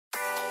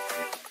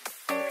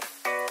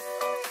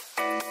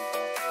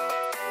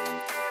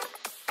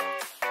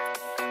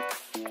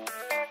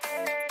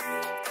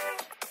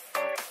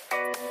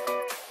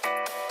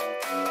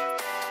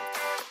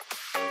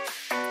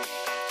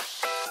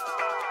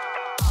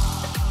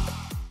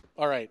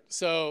All right.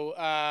 So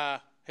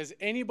has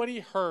anybody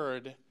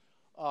heard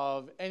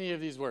of any of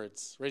these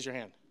words? Raise your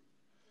hand.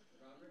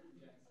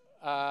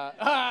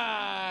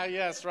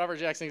 Yes, Robert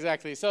Jackson,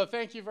 exactly. So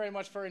thank you very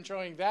much for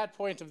introing that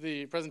point of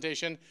the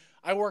presentation.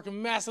 I work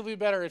massively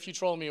better if you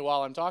troll me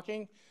while I'm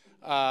talking.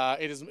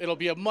 It'll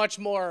be a much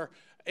more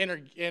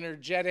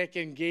energetic,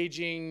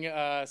 engaging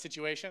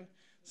situation.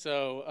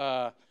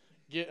 So,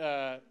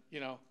 the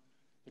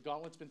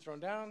gauntlet's been thrown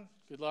down.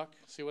 Good luck.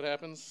 See what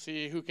happens.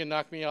 See who can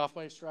knock me off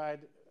my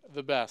stride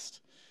the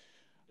best.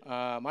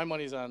 My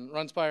money's on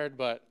Runspired,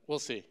 but we'll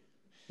see.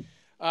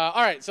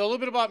 All right, so a little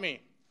bit about me.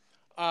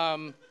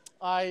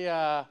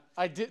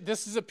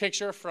 This is a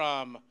picture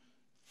from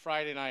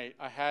Friday night.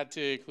 I had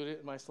to include it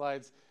in my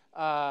slides.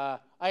 I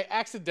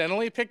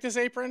accidentally picked this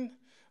apron,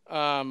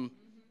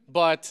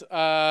 but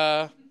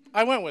I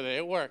went with it.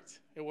 It worked.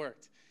 It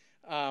worked.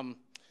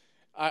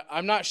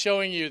 I'm not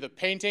showing you the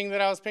painting that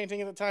I was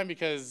painting at the time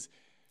because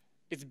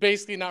it's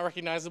basically not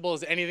recognizable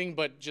as anything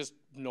but just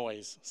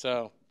noise.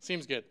 So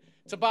seems good.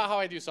 It's about how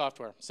I do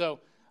software. So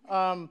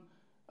for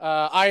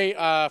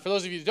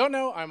those of you who don't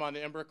know, I'm on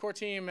the Ember core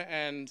team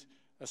and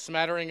a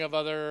smattering of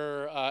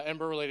other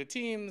Ember-related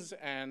teams,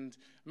 and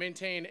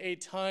maintain a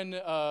ton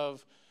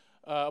of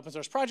open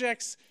source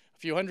projects, a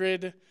few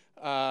hundred.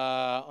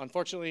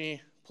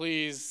 Unfortunately,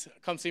 please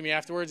come see me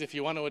afterwards if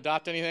you want to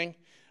adopt anything.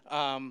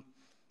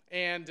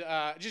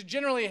 Just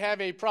generally have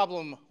a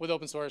problem with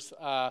open source.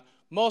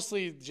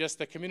 Mostly just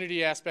the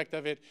community aspect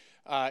of it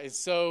is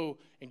so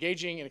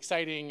engaging and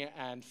exciting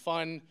and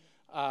fun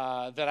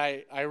that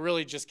I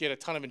really just get a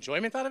ton of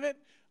enjoyment out of it.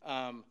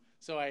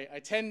 So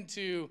I tend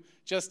to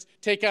just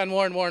take on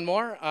more and more and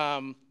more,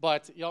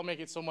 but y'all make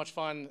it so much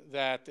fun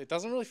that it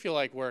doesn't really feel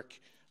like work.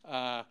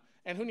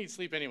 And who needs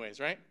sleep anyways,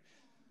 right?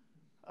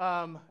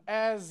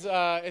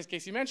 As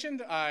Casey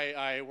mentioned,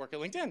 I work at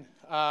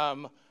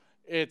LinkedIn.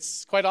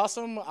 It's quite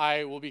awesome.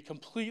 I will be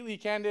completely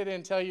candid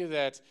and tell you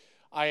that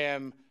I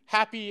am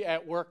happy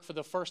at work for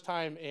the first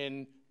time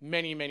in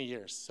many, many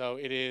years. So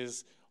it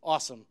is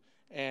awesome.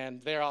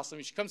 And they're awesome.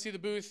 You should come see the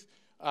booth.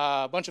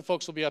 A bunch of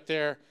folks will be up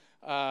there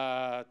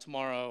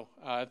tomorrow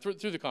through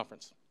the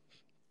conference.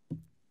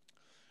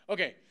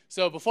 Okay,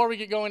 so before we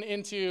get going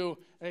into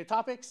any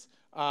topics,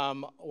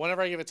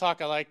 whenever I give a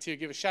talk, I like to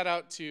give a shout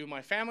out to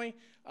my family.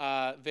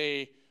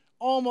 They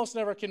almost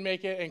never can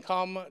make it and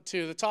come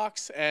to the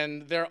talks,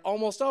 and they're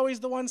almost always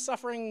the ones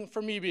suffering for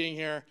me being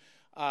here.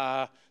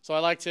 So I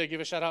like to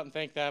give a shout out and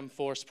thank them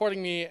for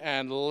supporting me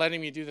and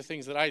letting me do the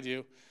things that I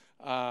do,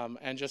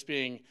 and just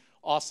being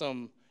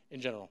awesome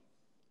in general.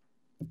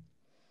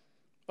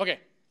 Okay,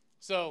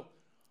 so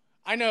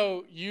I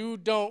know you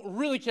don't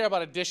really care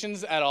about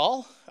additions at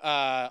all.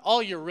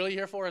 All you're really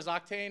here for is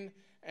Octane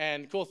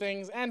and cool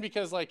things, and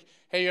because, like,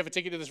 hey, you have a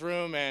ticket to this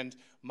room and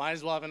might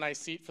as well have a nice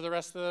seat for the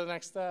rest of the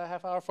next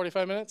half hour,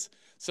 45 minutes.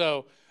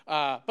 So,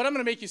 but I'm going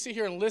to make you sit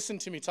here and listen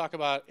to me talk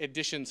about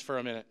additions for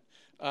a minute.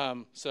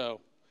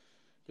 So,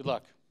 good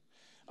luck.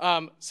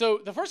 So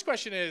the first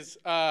question is,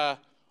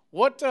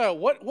 what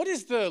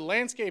is the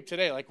landscape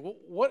today? Like,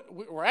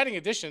 we're adding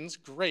additions,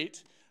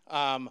 great,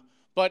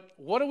 but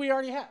what do we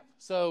already have?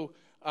 So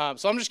I'm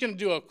just going to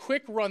do a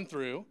quick run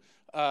through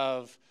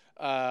of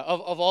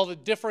all the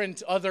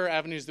different other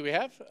avenues that we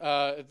have.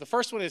 The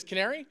first one is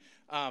Canary.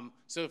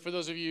 So for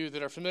those of you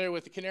that are familiar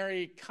with the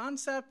Canary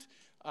concept,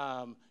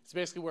 it's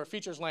basically where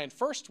features land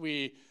first.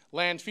 We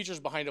land features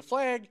behind a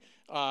flag,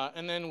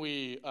 and then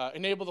we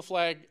enable the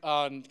flag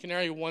on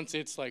Canary once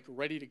it's like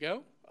ready to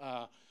go.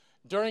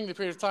 During the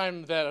period of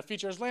time that a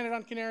feature has landed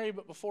on Canary,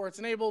 but before it's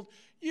enabled,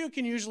 you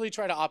can usually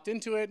try to opt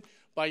into it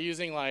by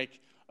using like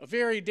a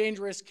very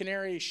dangerous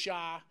Canary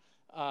SHA,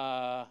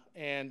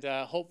 and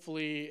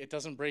hopefully it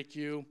doesn't break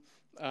you.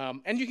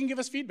 And you can give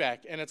us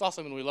feedback, and it's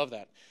awesome, and we love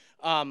that.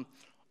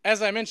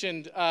 As I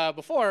mentioned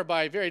before,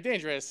 by very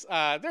dangerous,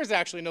 there's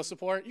actually no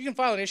support. You can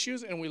file in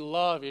issues, and we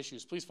love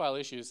issues. Please file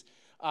issues.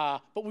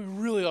 But we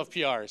really love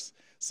PRs.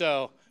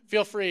 So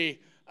feel free.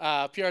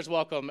 PRs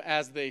welcome,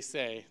 as they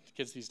say,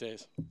 kids these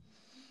days.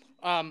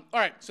 All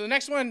right, so the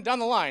next one down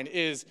the line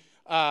is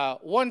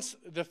once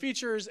the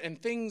features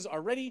and things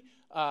are ready,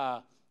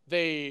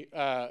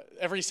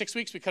 every 6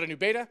 weeks we cut a new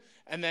beta,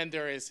 and then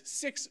there is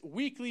 6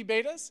 weekly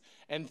betas,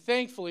 and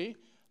thankfully,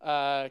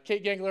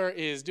 Kate Gangler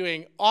is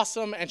doing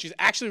awesome, and she's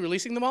actually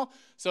releasing them all.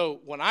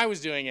 So when I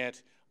was doing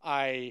it,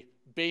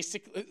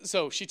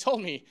 so she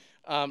told me,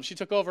 she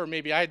took over,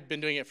 maybe I had been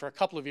doing it for a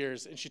couple of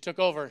years, and she took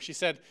over, she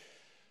said,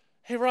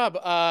 hey Rob,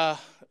 I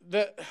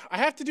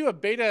have to do a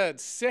beta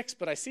 6,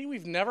 but I see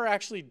we've never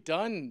actually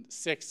done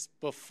 6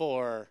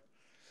 before.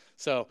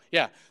 So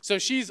yeah, so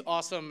she's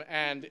awesome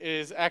and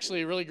is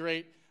actually really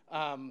great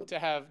to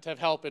have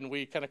help, and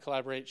we kind of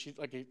collaborate. She,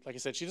 like I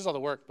said, she does all the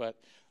work, but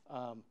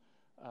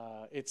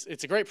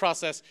it's a great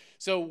process.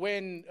 So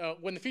when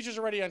the features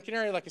are ready on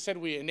Canary, like I said,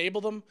 we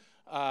enable them,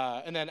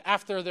 and then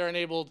after they're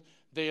enabled,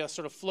 they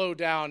sort of flow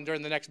down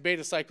during the next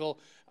beta cycle.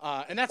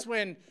 And that's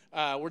when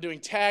we're doing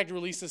tagged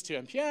releases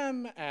to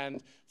NPM,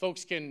 and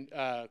folks can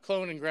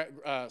clone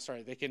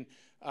and they can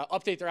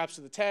update their apps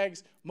to the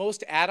tags.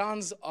 Most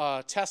add-ons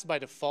test by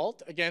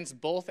default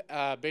against both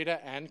beta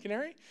and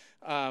Canary,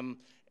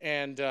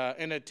 and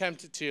an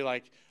attempt to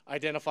like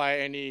identify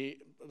any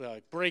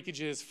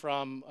breakages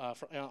from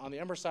on the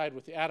Ember side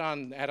with the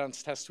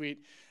add-ons test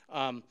suite.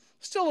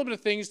 Still a little bit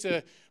of things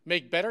to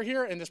make better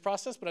here in this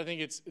process, but I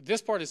think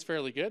this part is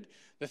fairly good.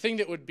 The thing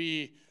that would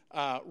be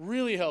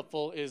really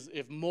helpful is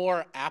if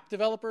more app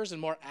developers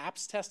and more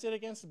apps tested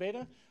against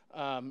beta,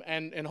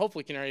 and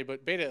hopefully Canary,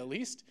 but beta at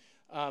least,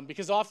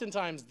 because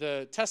oftentimes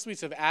the test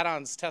suites of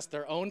add-ons test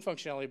their own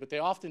functionality, but they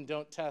often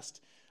don't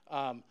test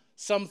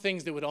some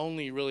things that would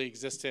only really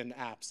exist in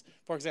apps.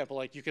 For example,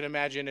 like you can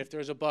imagine if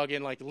there's a bug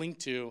in like link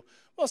to,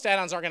 most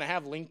add-ons aren't going to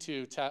have link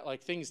to,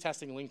 like things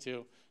testing link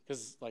to,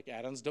 because like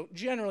add-ons don't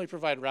generally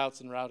provide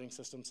routes and routing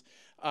systems.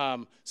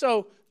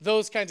 So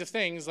those kinds of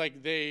things,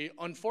 like they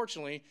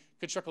unfortunately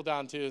could trickle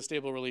down to a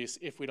stable release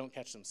if we don't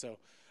catch them. So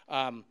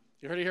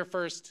you heard it here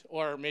first,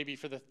 or maybe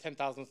for the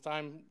 10,000th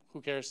time, who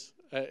cares?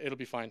 It'll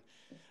be fine.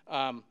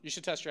 You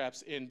should test your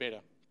apps in beta.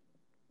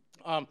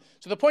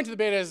 So the point of the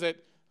beta is that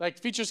like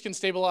features can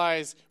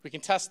stabilize, we can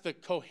test the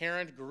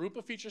coherent group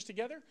of features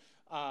together,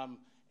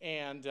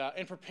 and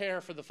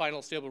prepare for the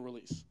final stable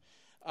release.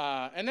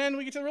 And then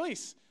we get to the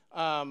release.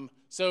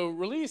 So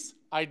release,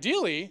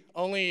 ideally,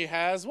 only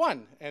has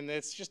one, and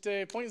it's just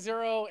a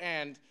 0.0,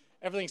 and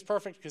everything's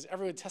perfect because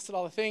everyone tested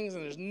all the things,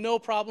 and there's no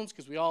problems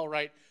because we all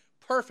write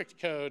perfect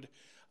code,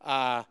 you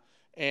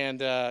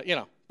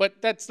know,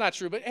 but that's not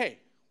true, but hey,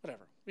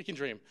 whatever, we can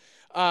dream.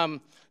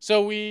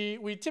 So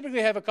we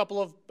typically have a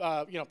couple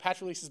of you know,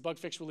 patch releases, bug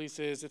fix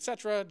releases,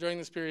 etc. during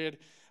this period,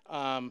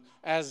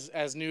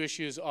 as new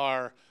issues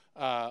are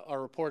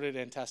reported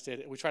and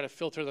tested. We try to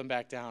filter them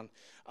back down.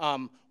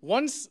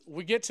 Once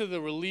we get to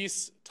the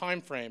release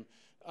time frame,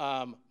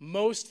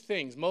 most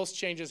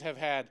changes have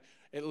had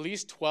at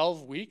least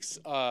 12 weeks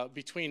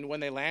between when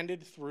they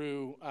landed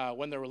through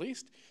when they're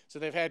released. So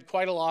they've had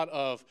quite a lot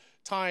of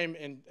time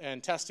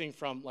and testing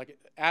from like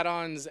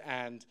add-ons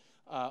and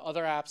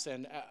other apps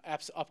and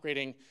apps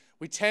upgrading.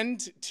 We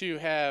tend to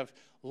have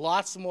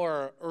lots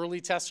more early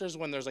testers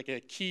when there's like a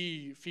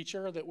key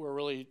feature that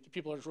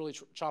people are really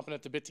chomping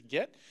at the bit to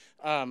get.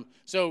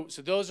 So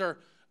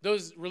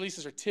those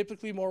releases are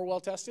typically more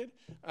well tested.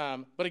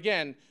 But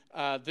again,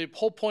 the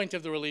whole point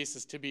of the release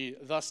is to be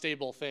the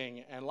stable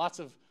thing, and lots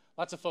of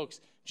folks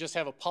just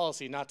have a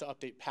policy not to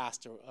update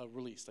past a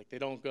release. Like they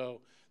don't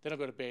go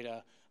to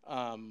beta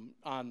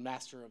on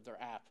master of their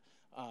app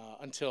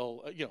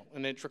until you know,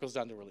 and then it trickles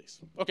down to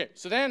release. Okay,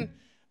 so then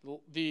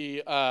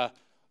the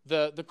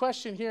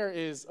question here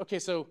is, okay,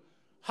 so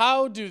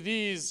how do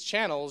these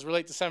channels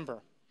relate to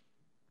Semver?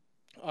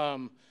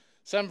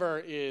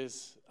 Semver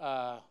is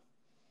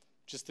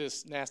just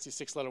this nasty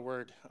 6-letter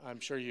word. I'm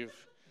sure you've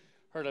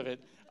heard of it.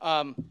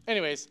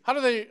 Anyways, how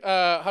do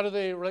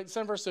they relate to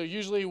Semver? So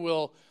usually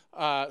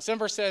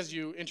Semver says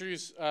you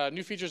introduce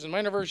new features in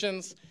minor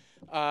versions,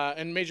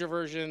 and major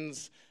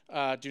versions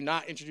do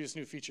not introduce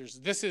new features.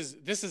 This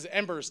is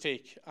Ember's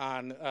take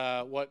on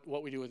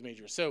what we do with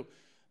majors. So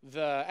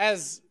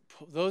as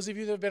those of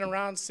you that have been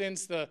around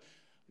since the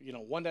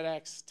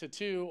 1.x to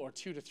 2 or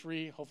 2 to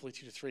 3, hopefully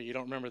 2 to 3, you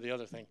don't remember the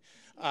other thing.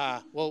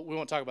 Well, we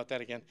won't talk about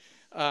that again,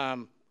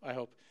 I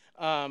hope.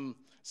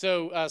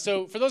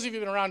 So for those of you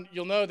who've been around,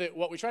 you'll know that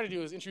what we try to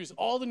do is introduce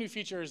all the new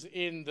features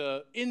in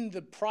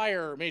the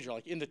prior major,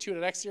 like in the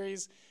 2.x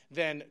series,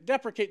 then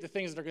deprecate the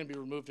things that are going to be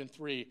removed in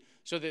 3,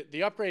 so that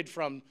the upgrade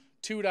from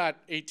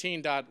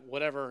 2.18.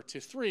 whatever to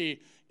 3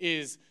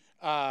 is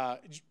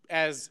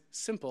as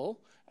simple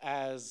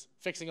as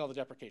fixing all the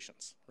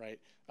deprecations, right?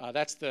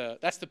 That's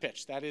the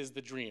pitch. That is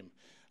the dream.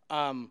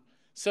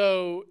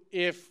 So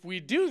if we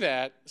do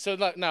that, so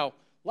now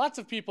lots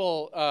of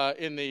people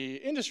in the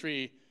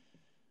industry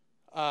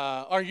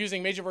are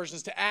using major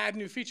versions to add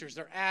new features.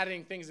 They're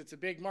adding things. It's a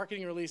big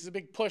marketing release. It's a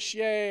big push.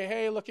 Yay,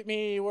 hey, look at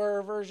me.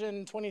 We're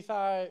version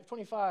 25,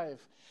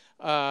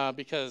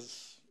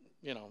 because,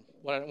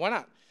 why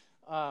not?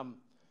 Oh,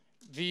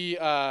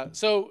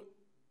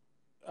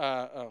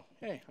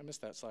 hey, I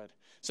missed that slide.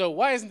 So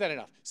why isn't that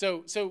enough?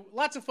 So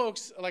lots of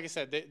folks, like I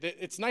said,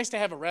 it's nice to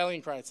have a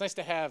rallying cry. It's nice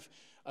to have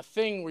a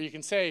thing where you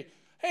can say,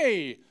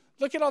 hey,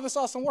 look at all this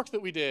awesome work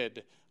that we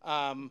did.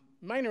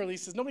 Minor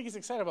releases, nobody gets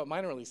excited about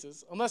minor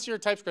releases, unless you're a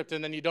TypeScript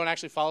and then you don't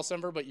actually follow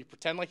Semver, but you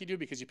pretend like you do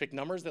because you pick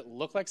numbers that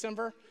look like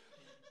Semver.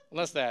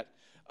 Unless that.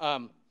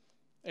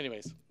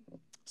 Anyways,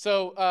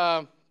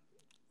 so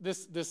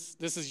this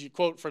is a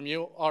quote from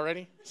you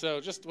already.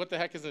 So just what the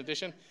heck is an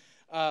addition?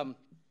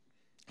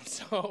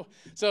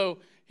 So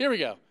here we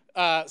go.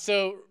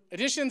 So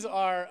additions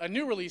are a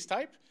new release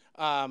type.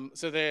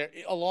 So they're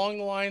along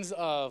the lines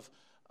of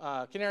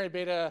Canary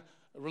Beta,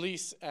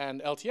 Release,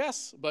 and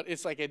LTS, but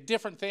it's like a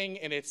different thing,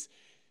 and it's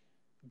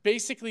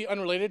basically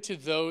unrelated to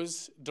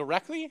those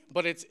directly,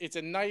 but it's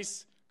a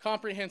nice,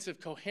 comprehensive,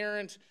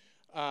 coherent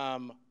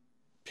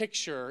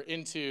picture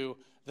into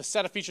the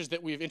set of features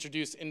that we've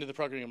introduced into the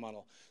programming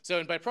model. So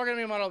and by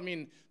programming model, I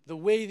mean the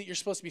way that you're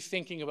supposed to be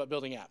thinking about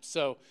building apps.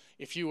 So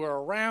if you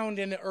were around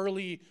in the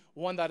early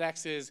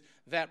 1.x's,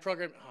 that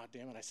program, oh,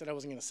 damn it, I said I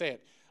wasn't going to say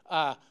it.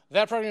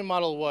 That programming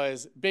model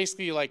was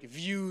basically like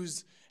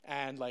views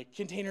and like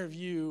container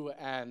view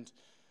and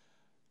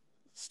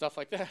stuff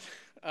like that.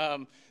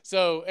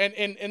 So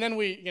then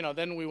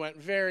we went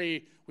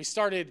we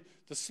started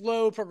the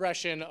slow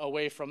progression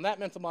away from that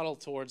mental model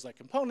towards like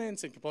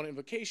components and component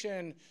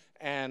invocation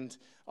and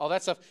all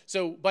that stuff.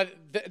 So, but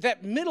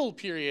that middle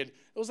period,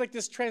 it was like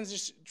this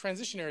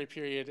transitionary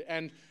period,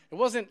 and it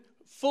wasn't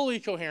fully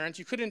coherent.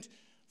 You couldn't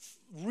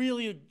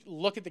really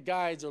look at the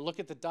guides or look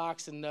at the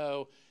docs and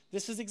know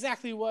this is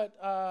exactly what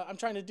I'm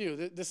trying to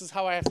do. This is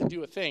how I have to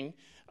do a thing.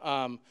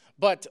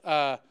 But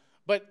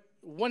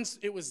once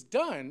it was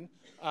done,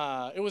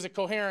 it was a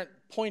coherent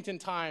point in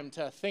time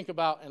to think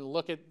about and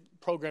look at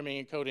programming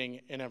and coding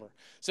in Ember.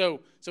 So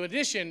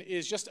addition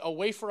is just a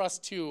way for us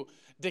to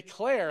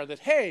declare that,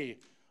 hey,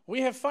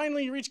 we have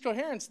finally reached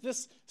coherence.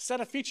 This set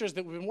of features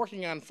that we've been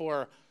working on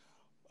for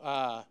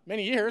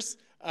many years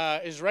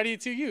is ready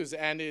to use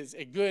and is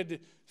a good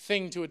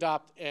thing to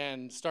adopt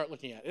and start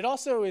looking at. It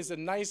also is a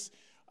nice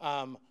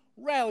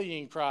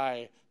rallying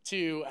cry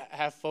to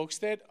have folks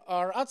that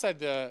are outside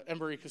the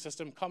Ember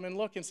ecosystem come and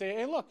look and say,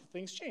 hey, look,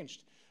 things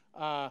changed.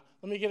 Let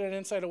me get an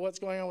insight of what's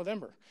going on with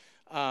Ember.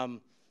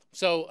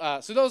 So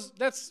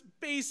that's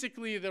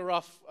basically the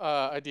rough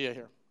idea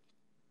here.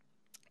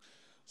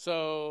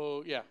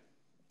 So yeah,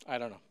 I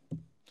don't know.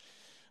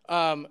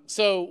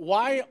 So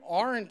what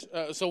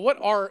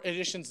are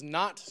additions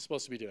not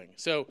supposed to be doing?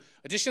 So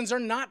additions are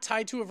not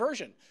tied to a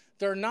version.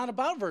 They're not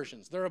about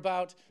versions. They're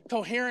about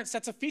coherent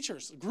sets of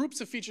features,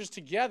 groups of features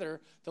together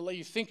that let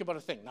you think about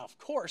a thing. Now, of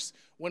course,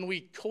 when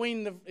we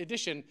coin the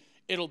addition,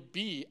 it'll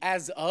be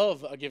as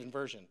of a given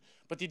version.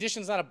 But the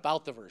addition's not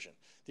about the version.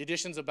 The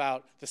addition's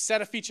about the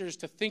set of features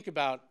to think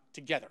about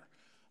together.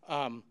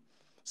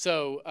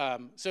 So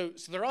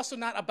they're also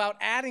not about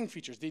adding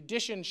features. The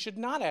addition should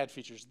not add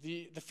features.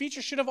 The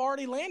feature should have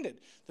already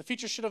landed. The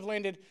feature should have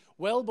landed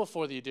well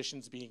before the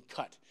addition's being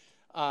cut.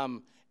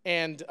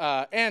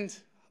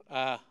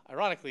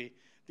 Ironically,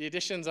 the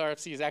additions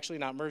RFC is actually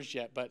not merged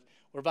yet, but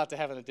we're about to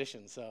have an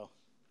addition. So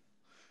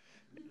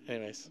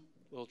anyways,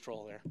 little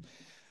troll there.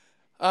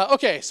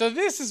 Okay, so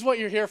this is what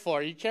you're here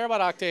for. You care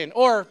about Octane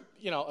or,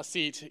 a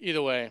seat,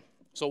 either way.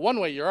 So one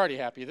way you're already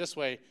happy. This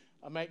way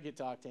I might get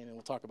to Octane and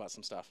we'll talk about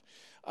some stuff.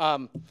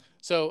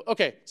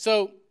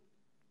 So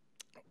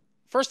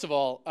first of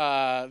all,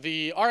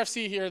 the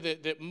RFC here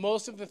that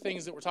most of the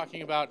things that we're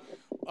talking about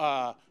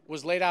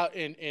was laid out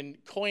in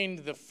coined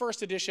the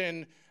first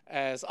edition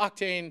as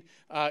Octane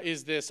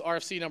is this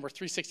RFC number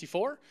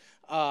 364.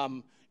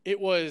 It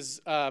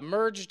was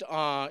merged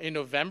in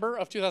November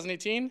of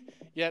 2018,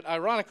 yet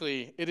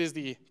ironically, it is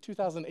the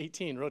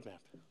 2018 roadmap.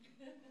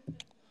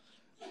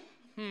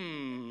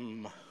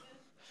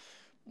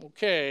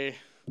 Okay.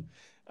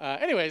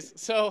 Anyways,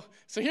 so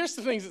here's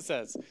the things it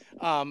says.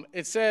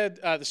 It said,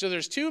 so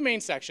there's two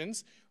main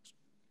sections,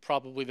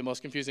 probably the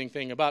most confusing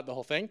thing about the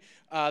whole thing.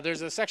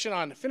 There's a section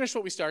on finish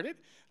what we started,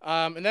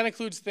 and that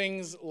includes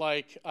things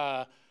like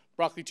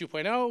Broccoli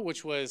 2.0,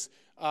 which was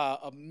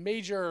a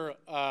major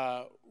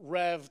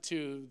rev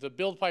to the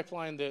build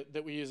pipeline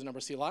that we use in Ember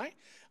CLI.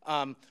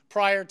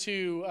 Prior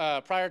to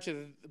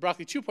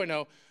Broccoli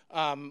 2.0,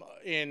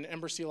 in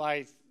Ember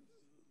CLI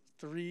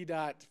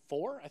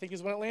 3.4, I think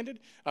is when it landed.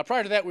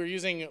 Prior to that, we were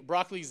using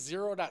Broccoli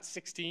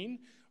 0.16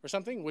 or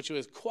something, which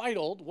was quite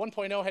old.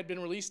 1.0 had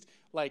been released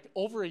like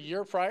over a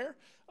year prior,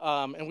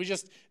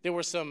 and there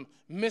were some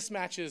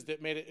mismatches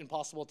that made it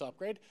impossible to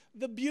upgrade.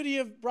 The beauty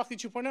of Broccoli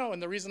 2.0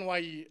 and the reason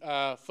why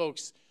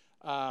folks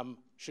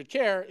should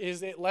care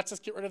is it lets us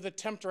get rid of the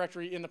temp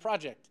directory in the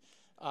project,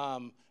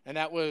 and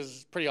that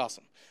was pretty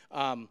awesome.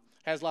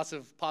 Has lots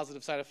of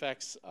positive side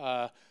effects,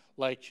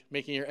 like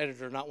making your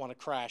editor not want to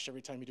crash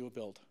every time you do a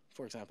build,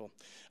 for example.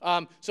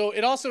 So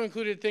it also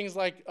included things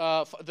like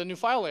the new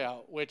file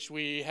layout, which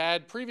we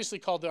had previously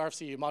called the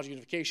RFC module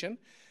unification.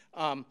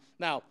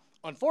 Now,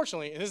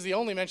 unfortunately, and this is the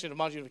only mention of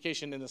module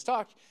unification in this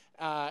talk,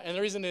 and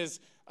the reason is,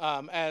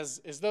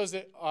 as those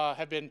that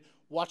have been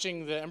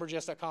watching the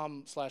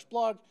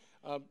emberjs.com/blog,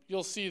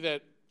 you'll see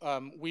that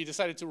we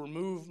decided to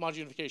remove module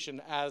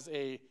unification as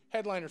a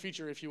headliner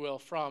feature, if you will,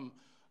 from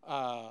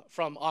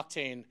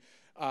Octane,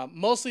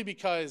 mostly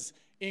because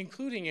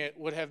including it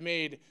would have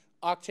made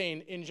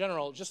Octane in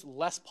general just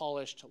less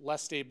polished,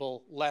 less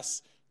stable,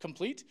 less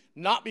complete,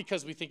 not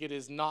because we think it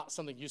is not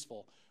something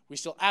useful. We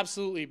still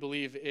absolutely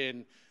believe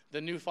in the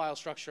new file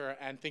structure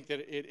and think that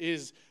it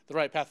is the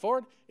right path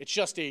forward. It's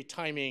just a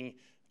timing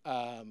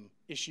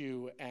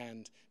issue,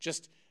 and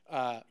just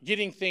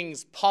getting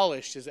things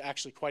polished is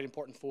actually quite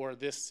important for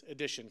this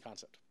edition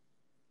concept.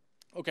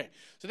 Okay,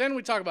 so then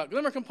we talk about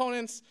Glimmer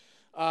components,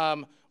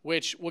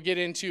 which we'll get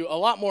into a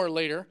lot more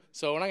later,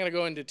 so we're not going to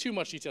go into too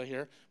much detail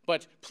here,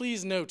 but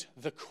please note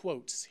the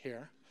quotes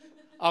here.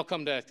 I'll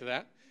come back to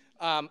that.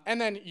 And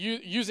then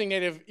using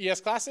native ES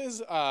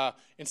classes,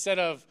 instead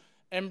of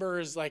Ember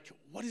is like,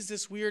 what is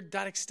this weird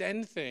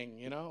 .extend thing?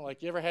 You know,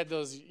 like you ever had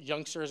those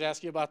youngsters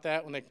ask you about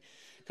that when they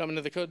come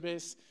into the code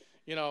base?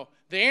 You know,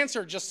 the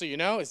answer, just so you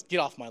know, is get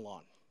off my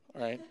lawn.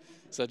 All right.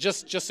 So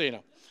just so you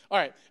know. All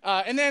right.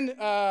 And then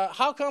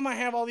how come I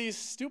have all these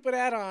stupid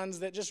add-ons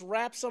that just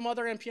wrap some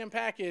other NPM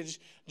package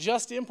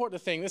just to import the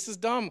thing? This is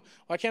dumb.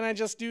 Why can't I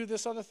just do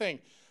this other thing?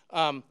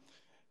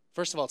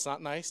 First of all, it's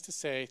not nice to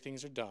say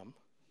things are dumb.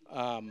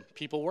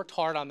 People worked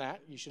hard on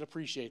that. You should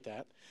appreciate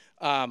that.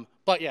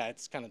 But yeah,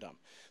 it's kind of dumb.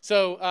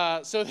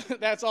 So so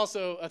that's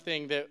also a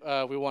thing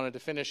that we wanted to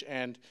finish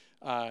and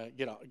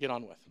get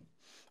on with.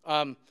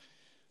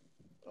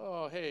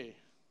 Oh, hey,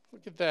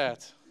 look at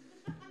that.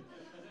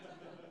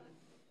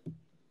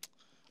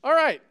 All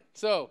right,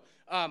 so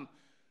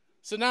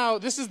now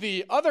this is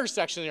the other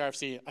section of the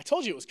RFC. I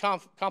told you it was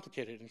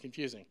complicated and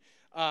confusing.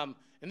 And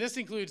this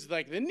includes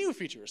like the new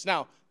features.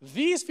 Now,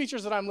 these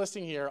features that I'm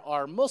listing here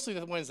are mostly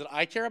the ones that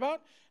I care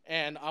about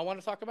and I want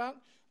to talk about.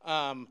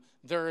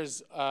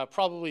 There's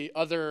probably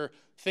other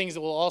things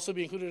that will also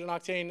be included in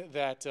Octane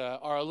that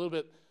are a little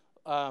bit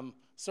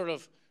sort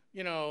of,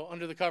 you know,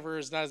 under the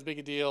covers, not as big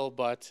a deal,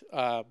 but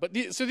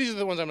so these are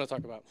the ones I'm going to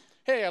talk about.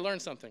 Hey, I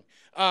learned something.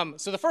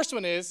 So the first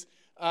one is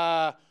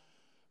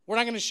we're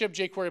not going to ship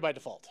jQuery by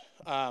default.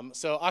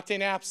 So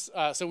Octane apps,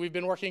 so we've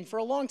been working for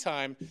a long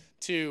time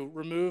to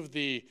remove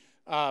the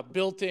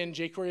built-in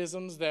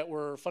jQueryisms that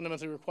were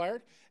fundamentally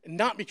required,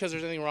 not because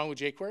there's anything wrong with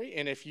jQuery.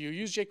 And if you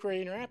use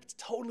jQuery in your app, it's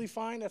totally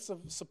fine. That's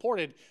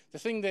supported. The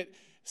thing that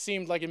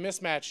seemed like a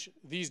mismatch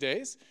these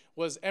days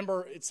was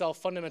Ember itself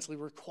fundamentally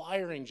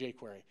requiring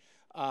jQuery.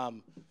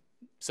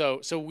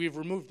 So we've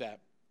removed that.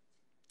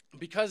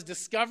 Because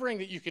discovering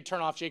that you could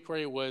turn off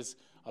jQuery was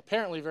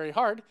apparently very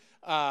hard,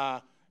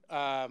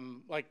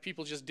 like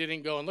people just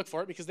didn't go and look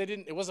for it because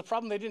it was a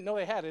problem they didn't know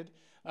they had.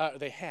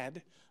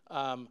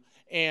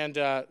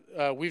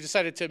 We've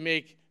decided to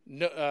make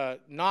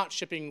not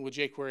shipping with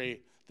jQuery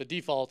the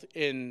default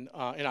in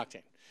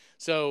Octane.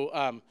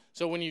 So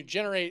when you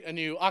generate a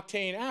new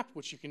Octane app,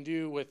 which you can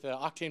do with the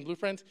Octane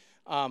blueprint,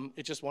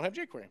 it just won't have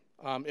jQuery.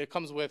 It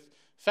comes with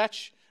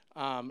fetch.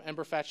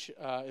 Ember fetch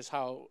is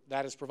how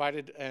that is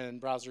provided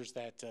in browsers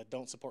that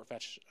don't support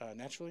fetch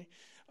naturally,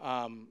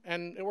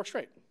 and it works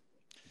great.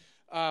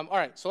 All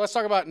right, so let's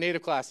talk about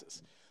native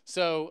classes.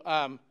 So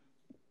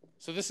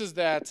this is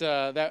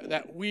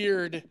that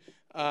weird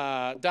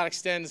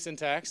 .extend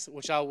syntax,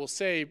 which I will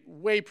say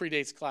way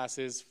predates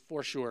classes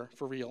for sure,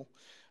 for real.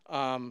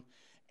 And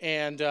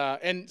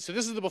so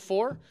this is the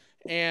before,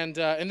 and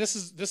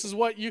this is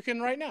what you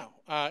can write now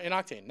in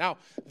Octane. Now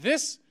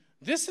this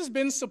has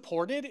been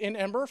supported in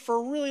Ember for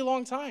a really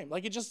long time.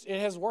 Like it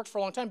has worked for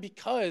a long time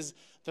because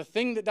the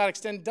thing that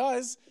 .extend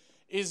does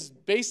is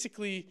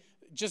basically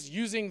just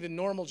using the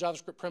normal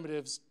JavaScript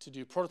primitives to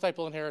do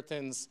prototypal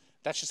inheritance.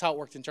 That's just how it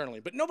worked internally.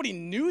 But nobody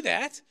knew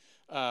that,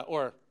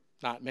 or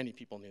not many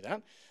people knew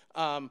that.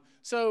 You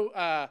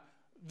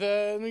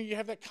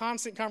have that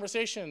constant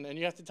conversation, and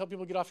you have to tell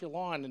people to get off your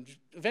lawn. And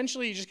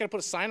eventually, you just got to put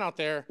a sign out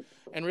there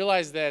and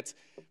realize that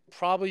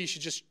probably you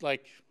should just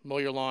like mow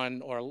your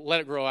lawn or let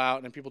it grow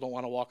out, and people don't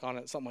want to walk on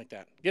it, something like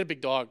that. Get a big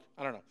dog.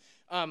 I don't know.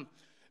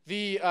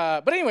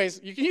 But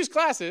anyways, you can use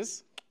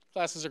classes.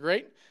 Classes are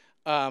great.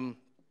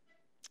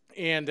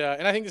 And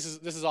I think this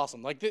is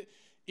awesome. Like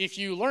if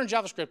you learn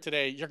JavaScript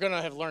today, you're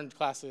gonna have learned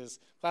classes.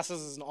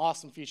 Classes is an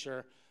awesome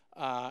feature,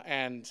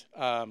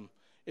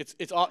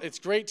 it's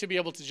great to be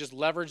able to just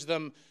leverage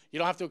them. You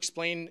don't have to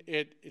explain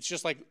it. It's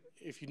just like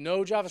if you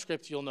know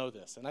JavaScript, you'll know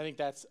this, and I think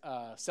that's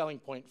a selling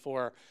point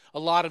for a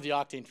lot of the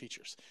Octane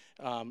features.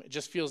 It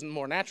just feels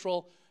more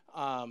natural,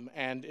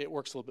 and it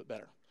works a little bit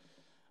better.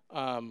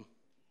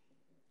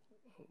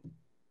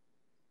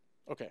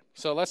 Okay,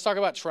 so let's talk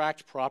about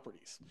tracked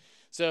properties.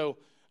 So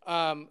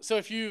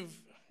if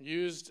you've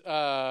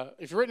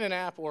written an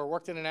app or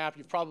worked in an app,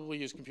 you've probably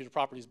used computer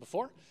properties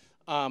before.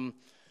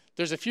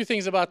 There's a few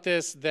things about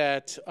this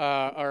that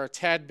are a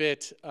tad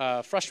bit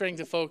frustrating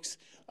to folks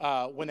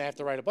when they have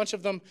to write a bunch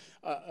of them.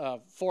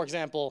 For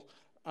example,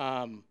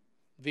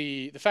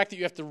 the fact that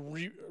you have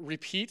to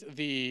repeat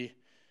the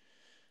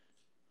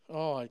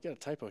I got a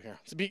typo here.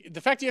 So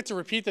the fact that you have to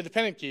repeat the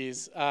dependent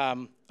keys,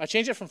 I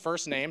changed it from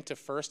first name to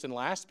first and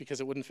last because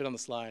it wouldn't fit on the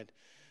slide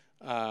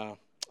on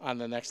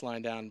the next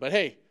line down. But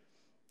hey,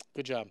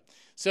 good job.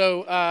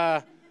 So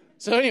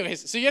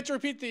anyways, so you have to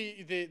repeat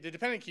the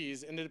dependent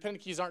keys, and the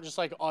dependent keys aren't just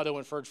like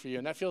auto-inferred for you,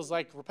 and that feels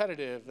like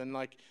repetitive and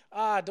like,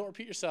 don't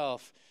repeat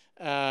yourself.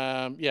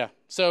 Yeah.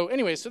 So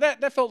anyways, so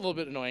that felt a little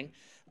bit annoying.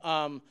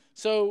 But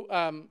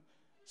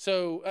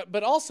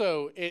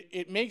also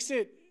it makes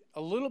it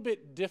a little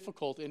bit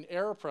difficult and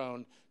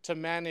error-prone to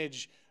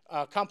manage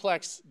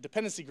complex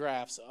dependency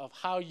graphs of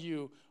how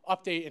you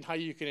update and how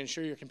you can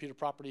ensure your computer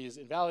properties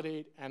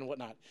invalidate and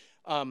whatnot.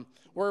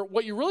 Where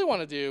what you really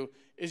want to do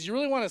is you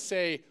really want to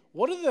say,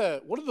 what are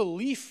the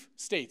leaf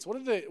states? What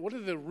are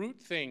the root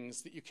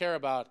things that you care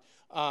about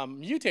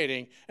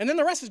mutating? And then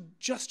the rest is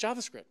just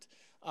JavaScript.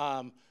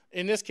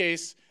 In this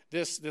case,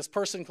 this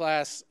person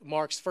class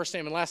marks first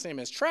name and last name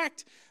as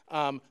tracked.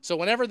 So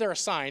whenever they're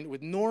assigned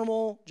with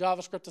normal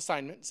JavaScript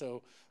assignment,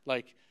 so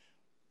like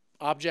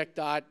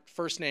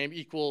object.firstname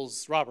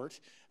equals Robert,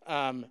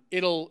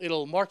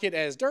 it'll mark it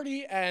as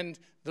dirty, and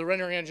the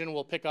rendering engine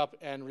will pick up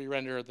and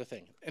re-render the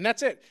thing. And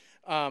that's it.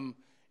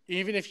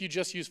 Even if you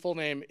just use full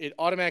name, it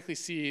automatically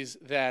sees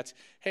that,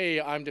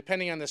 hey, I'm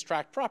depending on this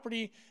tracked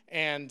property,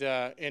 and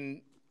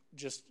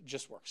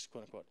just works,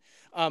 quote unquote.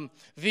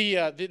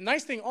 The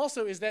nice thing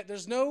also is that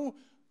there's no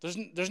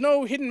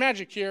hidden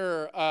magic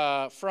here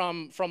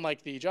from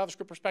like the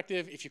JavaScript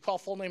perspective. If you call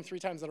full name 3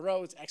 times in a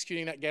row, it's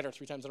executing that getter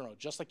 3 times in a row,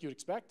 just like you would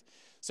expect.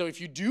 So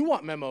if you do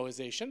want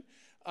memoization,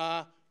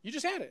 you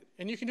just add it,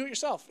 and you can do it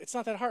yourself. It's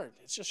not that hard.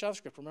 It's just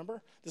JavaScript,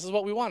 remember? This is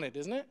what we wanted,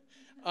 isn't it?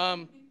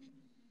 But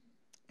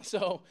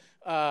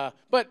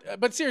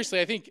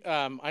seriously, I think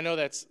I know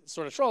that's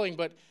sort of trolling,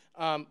 but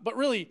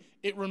really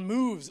it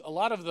removes a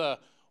lot of the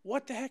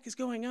what the heck is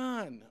going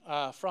on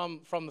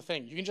from the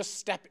thing. You can just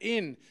step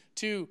in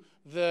to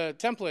the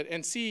template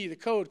and see the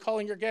code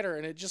calling your getter,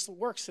 and it just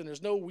works, and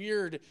there's no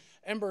weird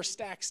Ember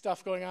stack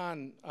stuff going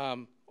on.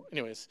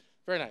 Anyways,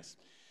 very nice.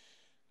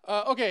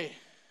 Okay,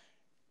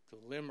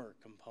 Glimmer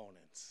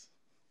components.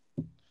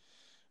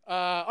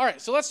 All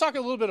right, so let's talk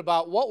a little bit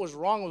about what was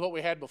wrong with what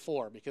we had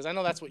before, because I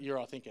know that's what you're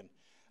all thinking.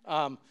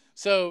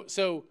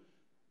 So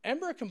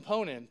Ember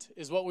component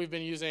is what we've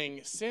been using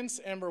since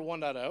Ember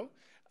 1.0,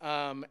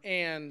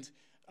 and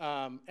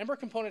Ember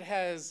component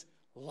has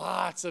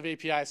lots of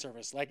API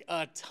service, like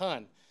a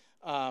ton.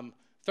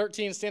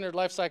 13 standard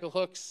lifecycle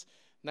hooks,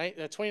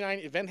 29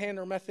 event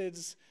handler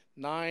methods,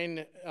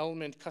 9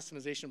 element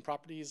customization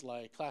properties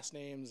like class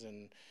names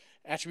and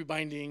attribute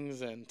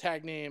bindings and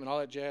tag name and all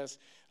that jazz,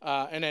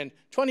 and then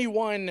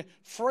 21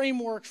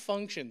 framework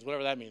functions,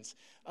 whatever that means.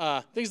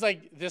 Things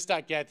like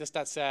this.get,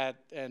 this.set,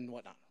 and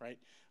whatnot, right?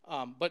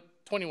 But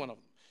 21 of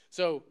them.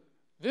 So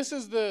this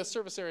is the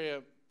service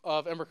area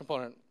of Ember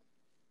component.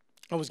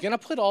 I was going to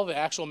put all the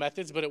actual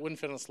methods, but it wouldn't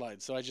fit on the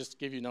slide, so I just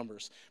gave you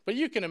numbers. But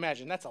you can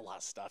imagine, that's a lot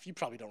of stuff. You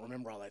probably don't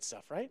remember all that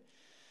stuff, right?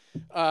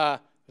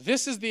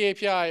 This is the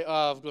API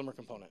of Glimmer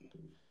component.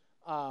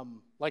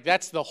 Like,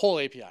 that's the whole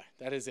API.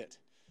 That is it.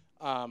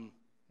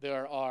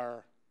 There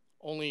are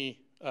only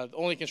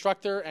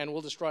constructor and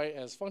will destroy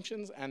as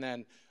functions, and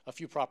then a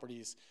few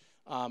properties.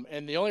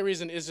 And the only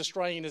reason is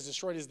destroying and is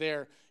destroyed is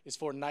there is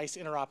for nice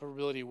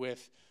interoperability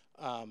with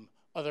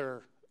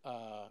other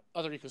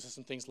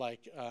ecosystem things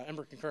like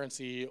Ember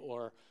concurrency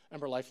or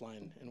Ember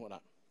Lifeline and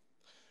whatnot.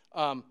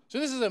 So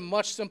this is a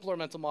much simpler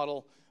mental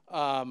model.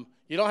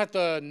 You don't have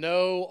to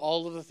know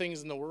all of the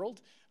things in the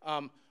world.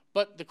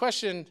 But the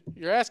question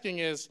you're asking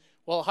is,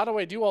 well, how do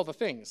I do all the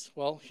things?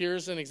 Well,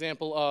 here's an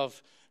example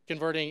of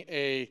converting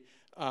a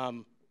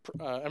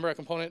Ember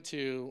component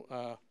to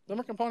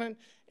Glimmer component,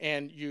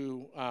 and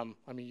you'll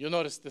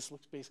notice this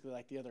looks basically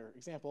like the other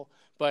example,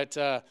 but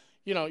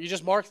you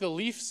just mark the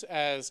leafs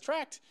as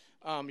tracked.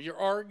 Your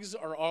args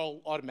are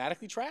all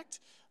automatically tracked,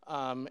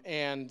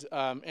 and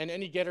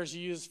any getters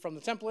you use from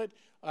the template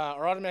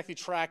are automatically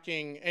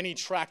tracking any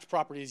tracked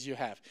properties you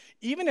have.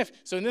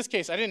 So in this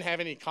case, I didn't have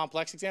any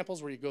complex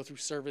examples where you go through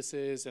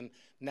services and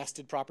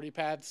nested property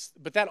paths,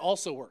 but that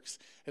also works.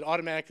 It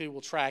automatically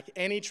will track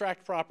any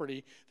tracked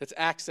property that's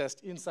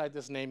accessed inside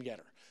this name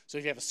getter. So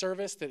if you have a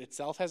service that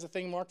itself has a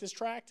thing marked as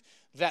tracked,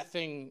 that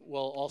thing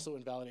will also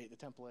invalidate the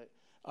template.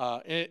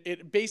 And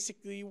it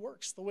basically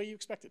works the way you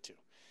expect it to.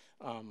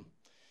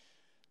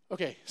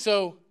 Okay,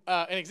 so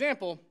an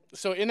example.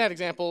 So in that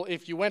example,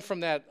 if you went from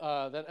the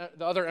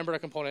other Ember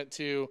component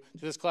to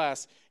this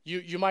class,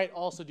 you might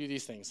also do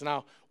these things.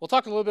 Now, we'll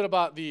talk a little bit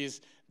about these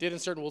did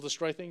insert and will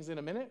destroy things in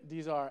a minute.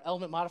 These are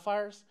element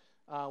modifiers.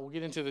 We'll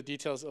get into the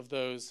details of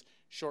those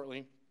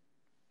shortly.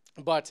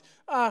 But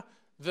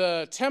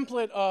the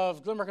template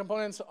of Glimmer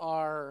components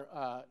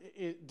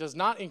it does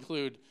not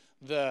include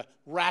the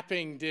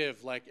wrapping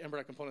div like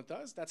Ember component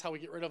does. That's how we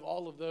get rid of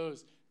all of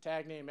those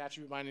tag name,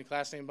 attribute binding,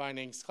 class name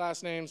bindings,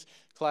 class names,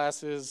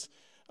 classes,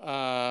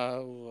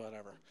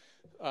 whatever,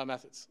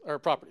 methods or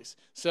properties.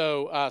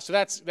 So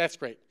that's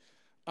great.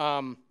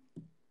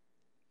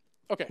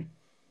 Okay.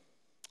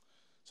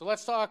 So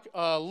let's talk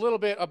a little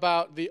bit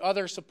about the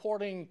other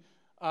supporting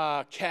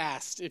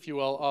cast, if you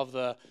will, of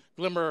the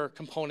Glimmer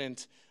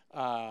component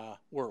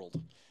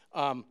world.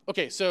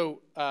 Okay,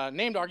 so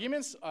named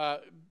arguments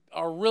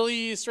are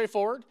really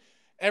straightforward.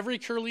 Every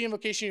curly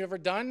invocation you've ever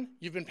done,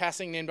 you've been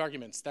passing named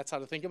arguments. That's how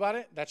to think about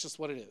it. That's just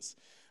what it is.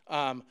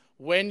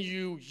 When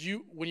you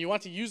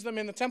want to use them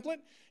in the template,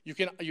 you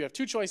have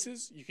two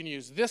choices. You can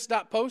use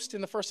this.post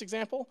in the first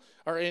example,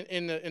 or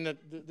in the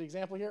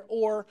example here,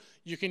 or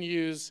you can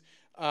use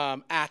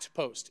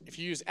 @post. If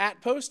you use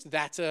 @post,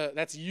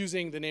 that's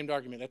using the named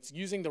argument. That's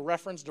using the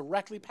reference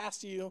directly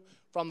passed to you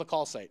from the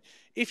call site.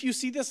 If you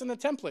see this in the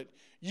template,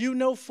 you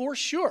know for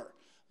sure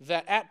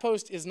that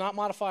 @post is not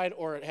modified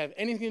or have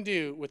anything to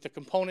do with the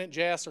component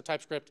JS or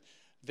TypeScript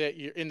that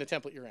you're in the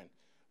template you're in.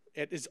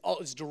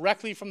 It's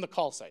directly from the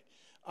call site.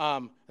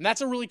 And that's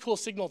a really cool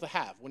signal to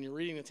have when you're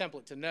reading the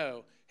template to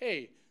know,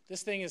 hey,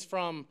 this thing is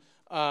from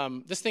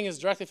this thing is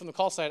directly from the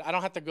call side. I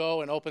don't have to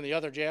go and open the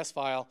other JS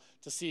file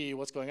to see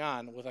what's going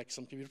on with like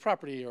some computer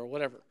property or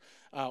whatever,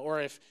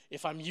 or if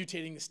I'm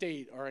mutating the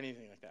state or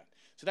anything like that.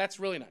 So that's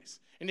really nice.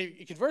 And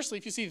conversely,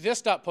 if you see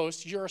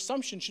this.post, your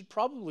assumption should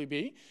probably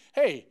be,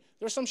 hey,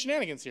 there's some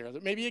shenanigans here.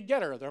 There may be a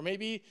getter. There may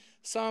be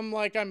some,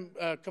 like I'm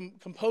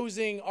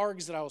composing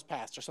args that I was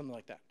passed or something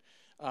like that.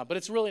 But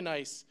it's really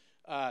nice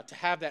to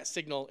have that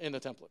signal in the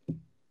template.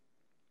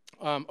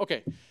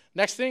 Okay,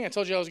 next thing, I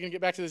told you I was going to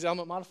get back to these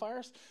element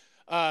modifiers.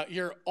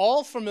 You're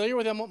all familiar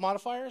with element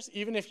modifiers,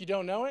 even if you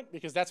don't know it,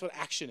 because that's what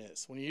action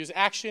is. When you use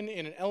action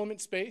in an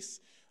element space,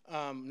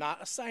 not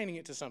assigning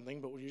it to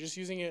something, but when you're just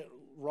using it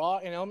raw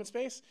in element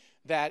space,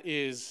 that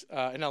is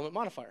an element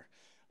modifier.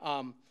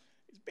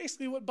 It's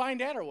basically what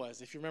bind adder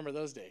was, if you remember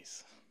those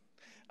days.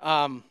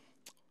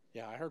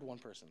 Yeah, I heard one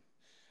person.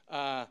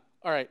 All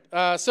right,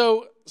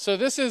 so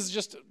this is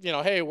just,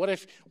 hey, what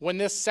if when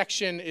this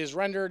section is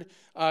rendered,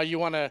 you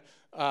want to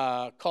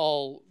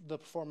call the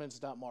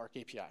performance.mark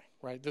API,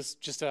 right? This is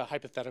just a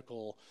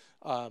hypothetical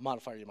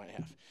modifier you might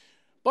have.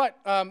 But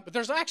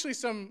there's actually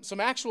some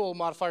actual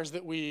modifiers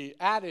that we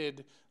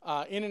added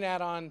in an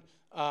add-on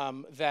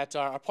that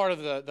are part of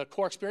the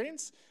core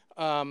experience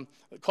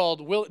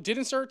called did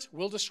insert,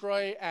 will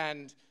destroy,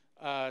 and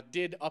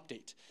did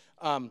update.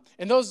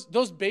 And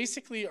those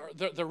basically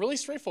they're really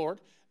straightforward.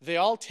 They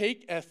all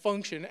take a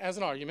function as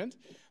an argument.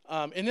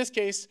 In this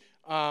case,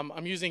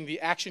 I'm using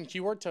the action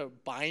keyword to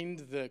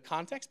bind the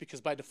context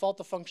because by default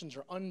the functions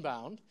are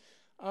unbound,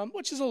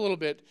 which is a little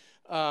bit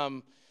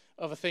of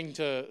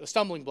a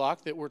stumbling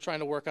block that we're trying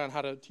to work on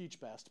how to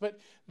teach best. But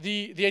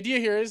the idea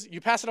here is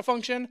you pass it a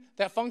function.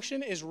 That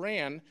function is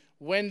ran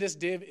when this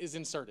div is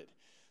inserted.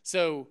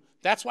 So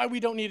that's why we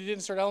don't need an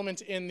insert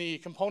element in the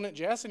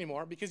component.js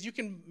anymore, because you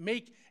can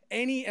make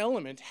any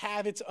element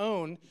have its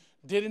own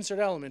did insert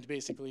element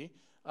basically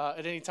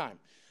at any time.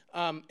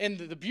 And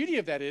the beauty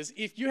of that is,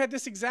 if you had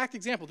this exact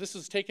example, this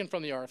was taken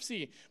from the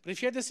RFC, but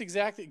if you had this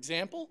exact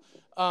example,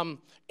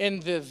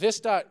 and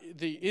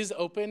the is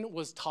open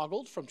was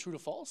toggled from true to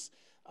false,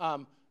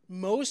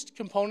 most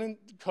component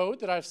code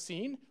that I've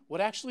seen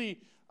would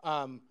actually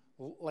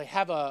like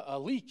have a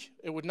leak.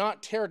 It would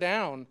not tear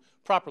down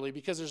properly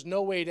because there's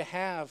no way to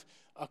have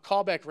a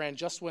callback ran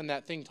just when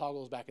that thing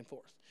toggles back and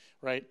forth,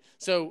 right?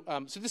 So,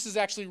 so this is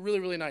actually really,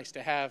 really nice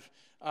to have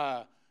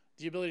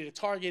the ability to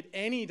target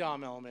any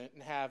DOM element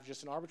and have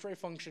just an arbitrary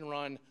function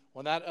run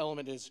when that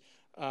element is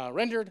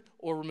rendered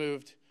or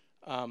removed.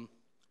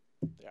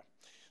 Yeah.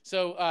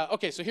 So,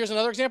 okay, so here's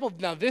another example.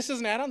 Now, this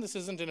is an add-on. This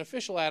isn't an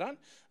official add-on,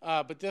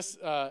 but this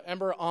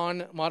Ember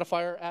on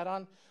modifier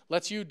add-on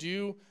lets you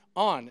do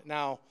on.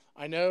 Now,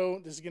 I know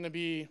this is going to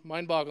be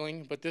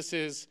mind-boggling, but this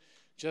is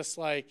just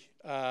like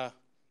add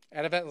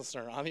event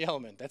listener on the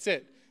element. That's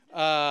it.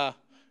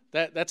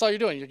 That's all you're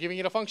doing. You're giving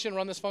it a function,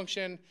 run this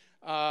function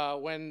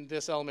when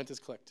this element is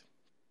clicked.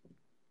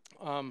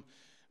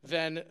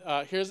 Then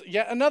here's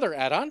yet another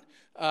add-on.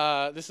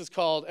 This is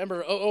called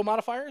Ember OO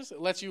modifiers.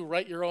 It lets you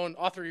write your own,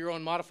 author your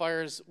own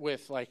modifiers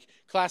with like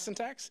class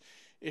syntax.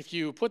 If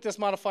you put this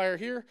modifier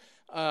here,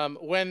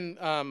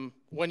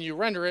 when you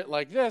render it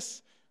like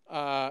this,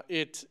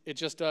 it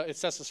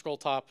sets the scroll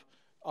top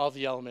of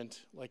the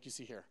element like you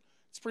see here.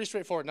 It's pretty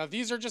straightforward. Now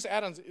these are just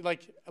add-ons.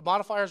 Like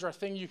modifiers are a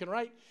thing you can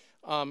write.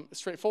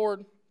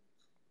 Straightforward.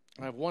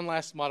 I have one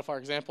last modifier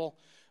example.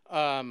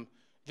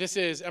 This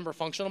is Ember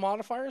functional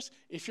modifiers.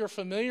 If you're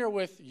familiar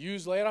with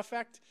use layout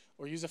effect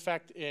or use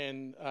effect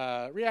in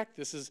React,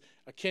 this is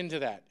akin to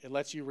that. It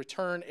lets you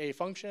return a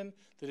function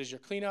that is your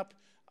cleanup,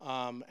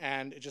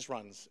 and it just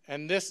runs.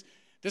 And this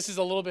is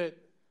a little bit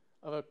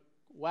of a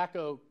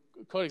wacko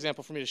code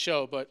example for me to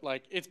show, but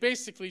like it's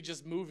basically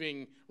just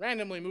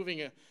randomly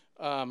moving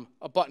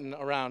a button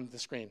around the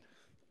screen,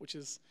 which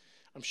is,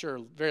 I'm sure,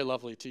 very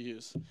lovely to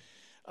use.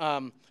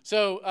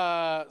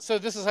 So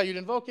this is how you'd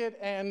invoke it,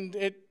 and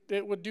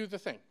it would do the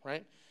thing,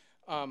 right?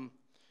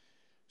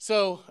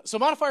 So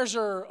modifiers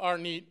are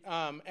neat,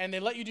 and they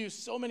let you do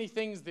so many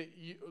things that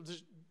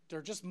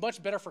they're just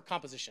much better for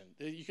composition.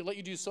 You can let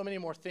you do so many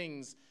more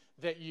things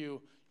that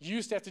you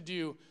used to have to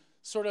do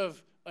sort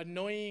of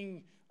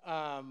annoying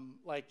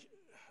like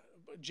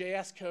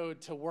JS code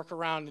to work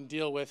around and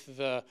deal with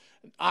the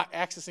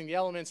accessing the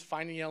elements,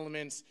 finding the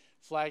elements,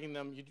 flagging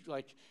them. You'd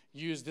like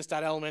use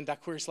this.element,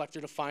 .query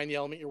selector to find the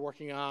element you're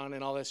working on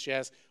and all this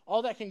jazz.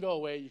 All that can go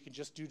away. You can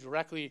just do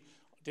directly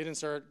did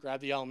insert,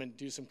 grab the element,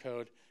 do some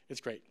code. It's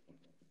great.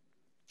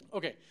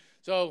 Okay,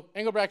 so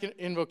angle bracket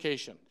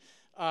invocation.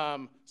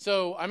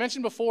 So I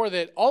mentioned before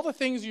that all the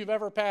things you've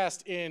ever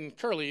passed in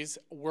curlies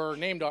were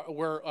named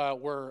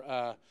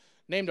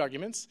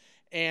arguments,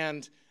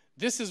 and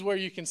this is where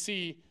you can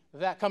see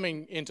that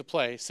coming into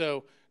play.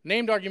 So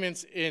named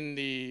arguments in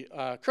the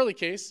curly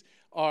case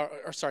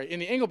in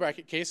the angle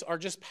bracket case are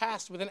just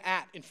passed with an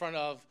 @ in front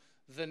of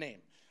the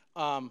name.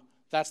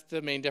 That's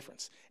the main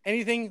difference.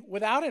 Anything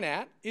without an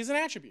 @ is an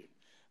attribute.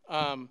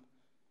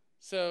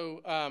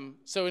 So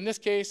in this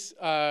case,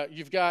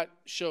 you've got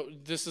show.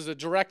 This is a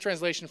direct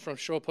translation from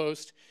show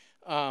post.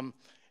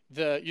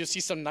 You'll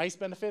see some nice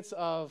benefits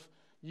of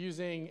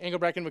using angle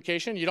bracket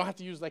invocation. You don't have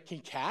to use like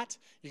concat.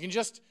 You can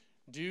just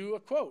do a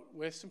quote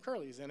with some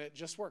curlies, and it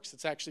just works.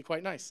 It's actually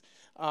quite nice.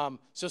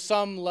 So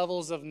some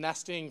levels of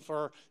nesting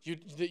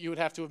that you would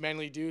have to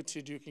manually do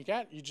to do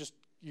concat,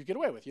 you get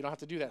away with. You don't have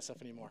to do that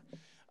stuff anymore.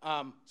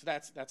 So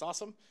that's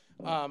awesome.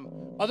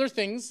 Other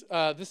things,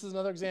 this is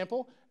another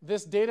example.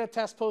 This data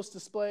test post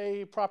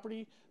display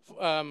property, you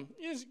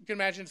can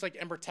imagine it's like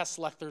Ember test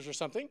selectors or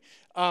something.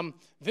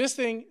 This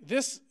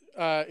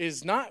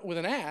is not with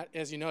an at,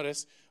 as you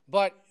notice,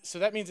 but so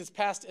that means it's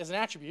passed as an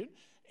attribute,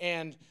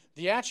 and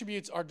the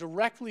attributes are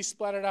directly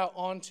splattered out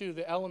onto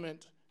the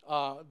element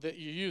that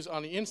you use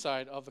on the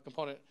inside of the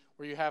component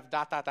where you have ...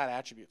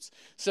 attributes.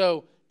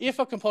 So if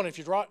a component,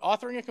 if you're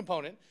authoring a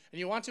component and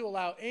you want to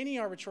allow any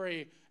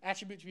arbitrary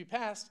attribute to be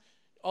passed,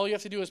 all you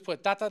have to do is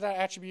put ...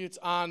 attributes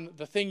on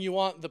the thing you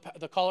want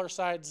the caller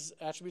side's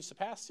attributes to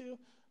pass to,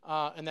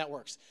 and that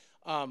works.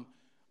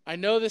 I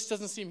know this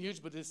doesn't seem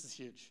huge, but this is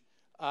huge.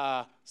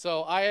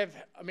 So I have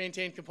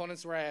maintained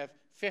components where I have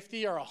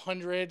 50 or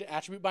 100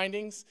 attribute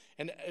bindings,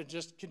 and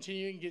just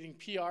continuing getting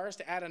PRs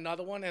to add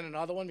another one and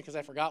another one because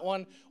I forgot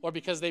one, or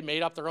because they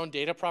made up their own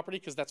data property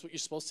because that's what you're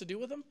supposed to do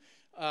with them.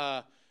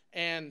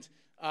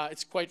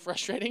 It's quite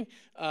frustrating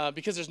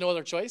because there's no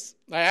other choice.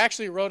 I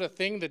actually wrote a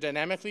thing to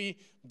dynamically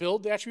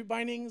build the attribute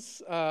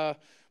bindings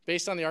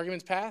based on the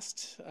arguments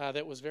passed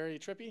that was very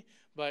trippy.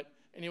 But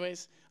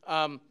anyways,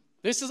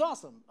 this is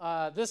awesome.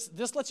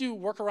 This lets you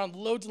work around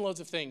loads and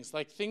loads of things,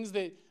 like things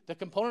that the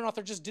component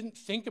author just didn't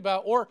think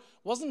about or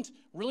wasn't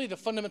really the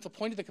fundamental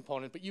point of the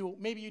component, but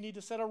maybe you need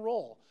to set a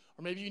role,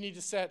 or maybe you need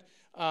to set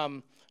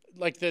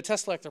like the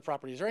test selector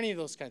properties or any of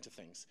those kinds of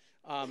things.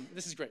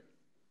 This is great.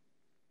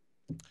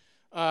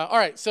 All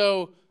right,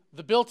 so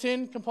the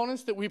built-in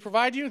components that we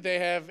provide you, they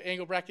have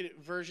angle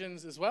bracket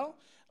versions as well.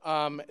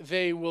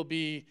 They will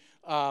be,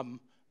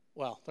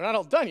 well, they're not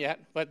all done yet,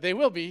 but they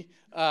will be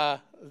the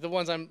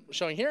ones I'm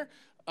showing here.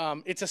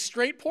 It's a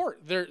straight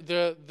port.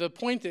 The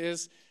point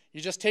is you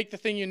just take the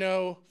thing you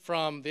know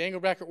from the angle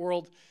bracket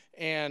world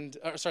and,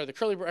 the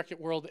curly bracket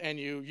world, and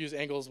you use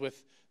angles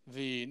with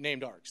the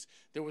named args.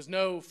 There was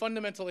no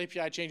fundamental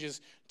API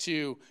changes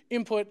to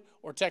input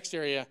or text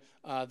area.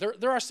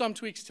 There are some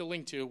tweaks to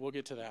link to. We'll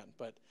get to that,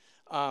 but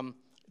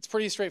it's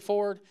pretty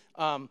straightforward.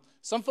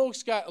 Some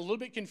folks got a little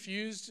bit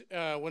confused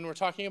when we're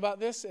talking about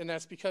this, and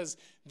that's because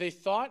they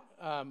thought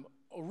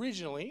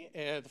originally,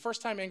 the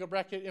first time angle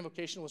bracket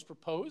invocation was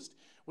proposed,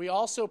 we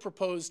also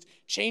proposed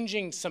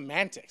changing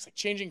semantics, like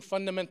changing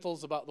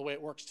fundamentals about the way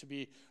it works to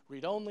be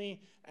read-only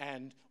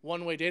and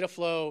one-way data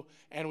flow,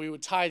 and we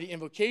would tie the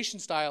invocation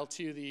style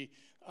to the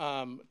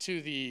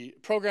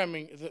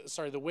programming,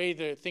 the way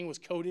the thing was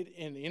coded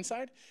in the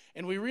inside,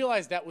 and we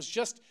realized that was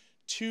just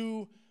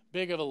too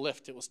big of a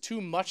lift. It was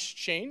too much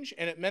change,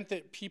 and it meant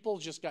that people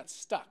just got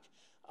stuck,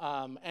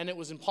 and it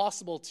was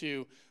impossible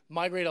to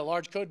migrate a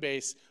large code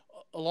base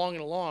along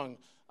and along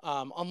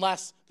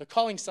unless the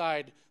calling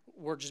side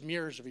were just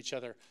mirrors of each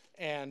other,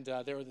 and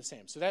they were the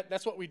same. So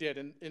that's what we did,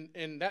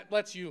 and that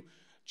lets you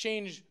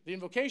change the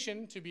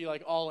invocation to be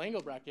like all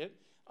angle bracket,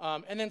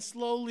 and then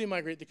slowly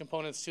migrate the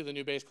components to the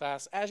new base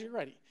class as you're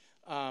ready,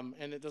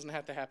 and it doesn't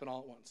have to happen all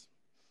at once.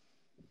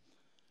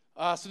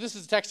 So this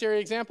is a text area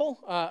example.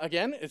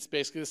 Again, it's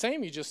basically the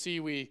same. You just see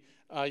we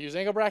use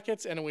angle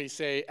brackets, and we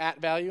say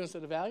at value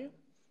instead of value.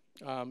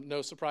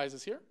 No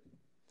surprises here.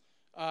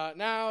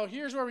 Now,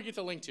 here's where we get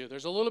to link to.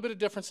 There's a little bit of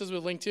differences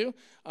with link to.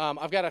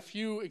 I've got a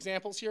few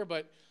examples here,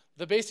 but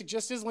the basic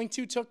gist is link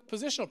to took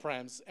positional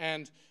params,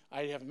 and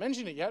I haven't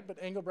mentioned it yet, but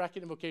angle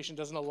bracket invocation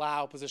doesn't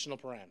allow positional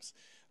params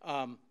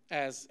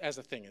as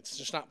a thing. It's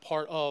just not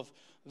part of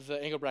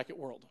the angle bracket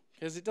world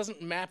because it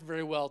doesn't map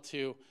very well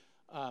to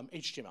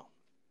HTML.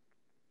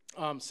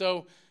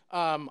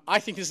 I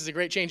think this is a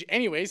great change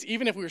anyways,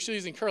 even if we were still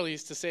using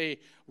curlies to say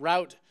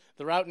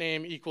the route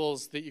name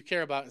equals that you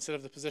care about instead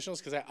of the positionals,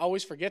 because I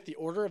always forget the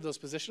order of those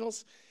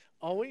positionals,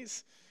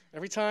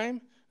 every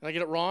time, and I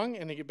get it wrong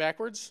and they get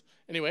backwards.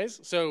 Anyways,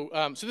 so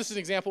this is an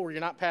example where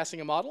you're not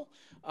passing a model.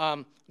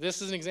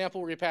 This is an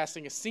example where you're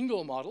passing a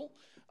single model,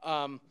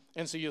 and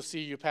so you'll see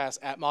you pass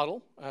at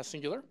model,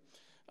 singular.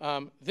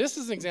 This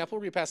is an example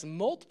where you pass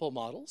multiple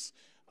models,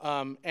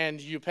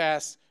 and you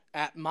pass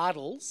at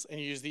models, and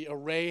you use the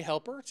array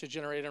helper to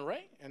generate an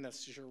array, and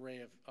that's just your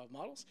array of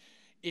models.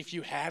 If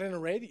you had an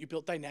array that you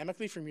built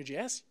dynamically from your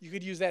JS, you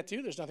could use that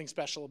too. There's nothing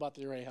special about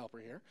the array helper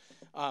here.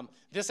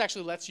 This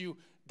actually lets you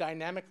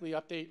dynamically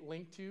update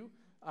link to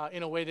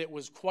in a way that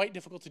was quite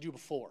difficult to do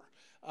before.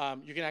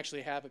 You can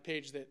actually have a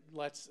page that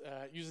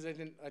uses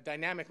a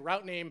dynamic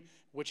route name,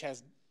 which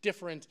has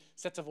different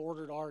sets of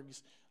ordered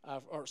args,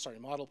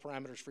 model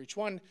parameters for each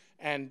one,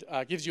 and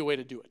gives you a way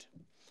to do it.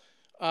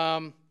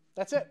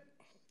 That's it.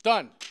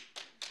 Done.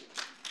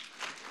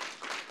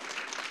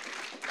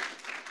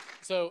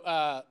 So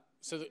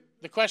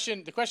the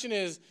question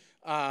is,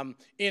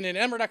 in an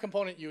ember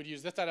component, you would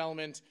use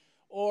this.element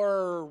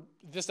or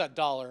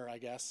this.dollar, I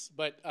guess.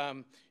 But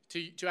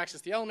to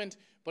access the element,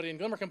 But in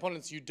Glimmer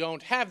components, you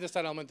don't have this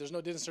dot element. There's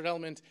no did insert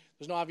element.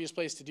 There's no obvious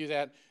place to do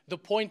that. The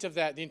point of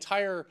that, the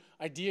entire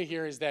idea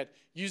here is that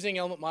using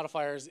element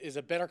modifiers is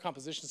a better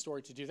composition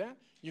story to do that.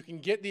 You can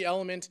get the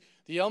element.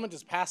 The element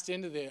is passed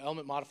into the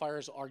element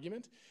modifier's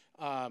argument.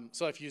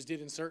 So if you use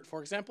did insert,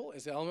 for example,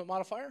 as the element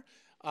modifier,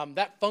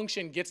 that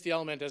function gets the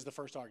element as the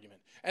first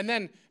argument. And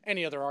then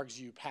any other args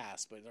you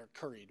pass, but they're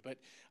curried. But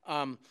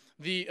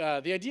the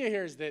idea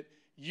here is that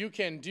you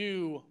can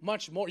do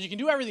much more. You can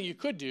do everything you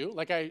could do.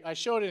 Like I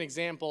showed an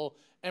example,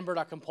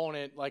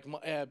 ember.component, like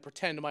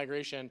pretend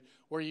migration,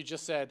 where you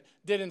just said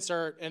did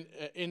insert, and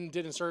in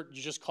did insert,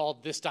 you just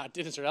called this dot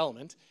did insert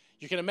element.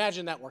 You can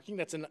imagine that working.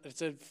 It's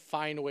a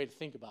fine way to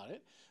think about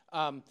it.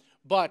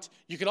 But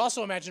you could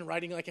also imagine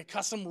writing like a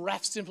custom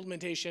refs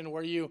implementation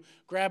where you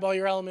grab all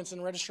your elements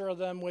and register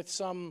them with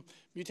some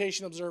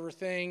mutation observer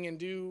thing and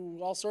do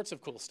all sorts of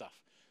cool stuff.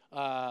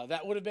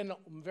 That would have been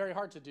very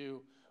hard to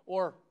do,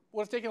 or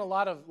would have taken a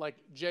lot of like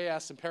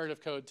JS imperative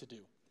code to do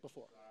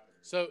before.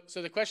 So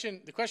the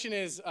question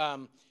is,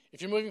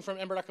 if you're moving from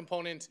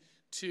ember.component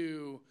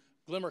to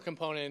Glimmer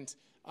component,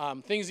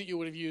 things that you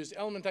would have used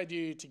element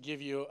ID to give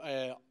you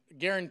a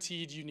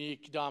guaranteed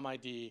unique DOM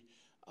ID,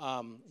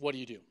 what do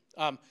you do?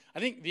 I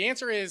think the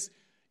answer is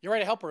you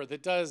write a helper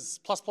that does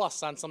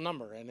 ++ on some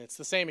number, and it's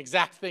the same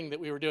exact thing that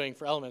we were doing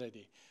for element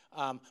ID.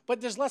 But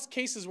there's less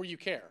cases where you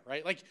care,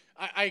 right? Like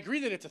I agree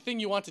that it's a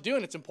thing you want to do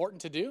and it's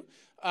important to do,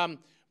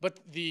 but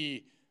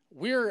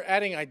we're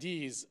adding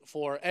IDs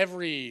for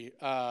every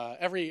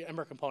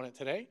Ember component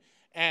today,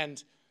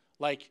 and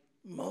like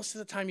most of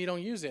the time you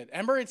don't use it.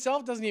 Ember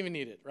itself doesn't even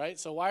need it, right?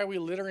 So why are we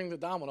littering the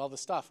DOM with all this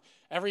stuff?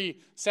 Every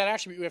set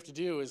attribute we have to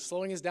do is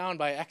slowing us down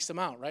by X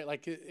amount, right?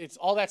 Like it's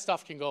all that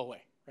stuff can go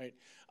away, right?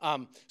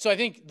 So I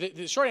think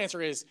the short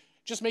answer is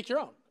just make your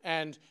own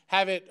and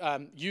have it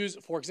use,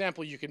 for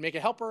example, you could make a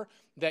helper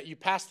that you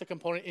pass the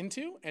component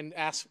into and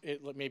ask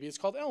it, maybe it's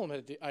called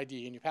element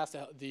ID, and you pass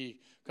the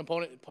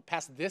component,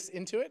 pass this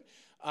into it,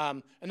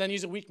 and then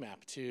use a weak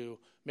map to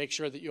make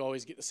sure that you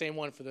always get the same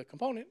one for the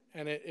component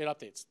and it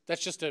updates.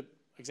 That's just an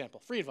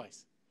example. Free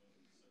advice.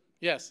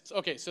 Yes.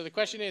 Okay, so the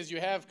question is you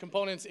have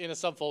components in a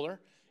subfolder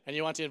and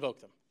you want to invoke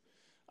them.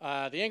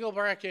 The angle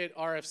bracket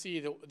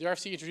RFC, the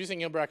RFC introducing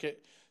angle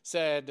bracket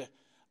said,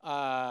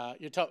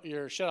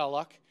 you're shit out of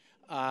luck.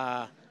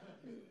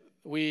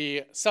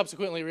 We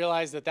subsequently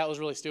realized that was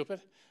really stupid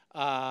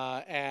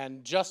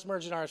and just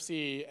merged an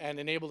RFC and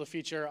enabled a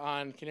feature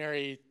on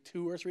Canary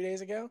 2 or 3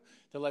 days ago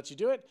that lets you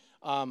do it.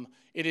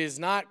 It is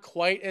not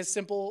quite as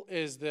simple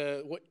as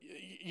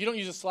you don't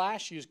use a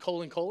slash, you use :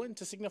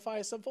 to signify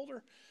a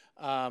subfolder.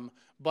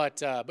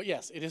 But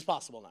yes, it is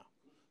possible now.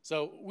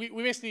 So we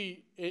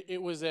basically,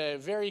 it was a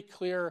very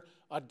clear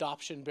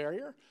adoption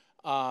barrier.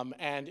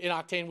 And in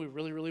Octane, we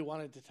really, really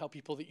wanted to tell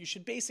people that you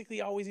should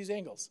basically always use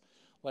angles.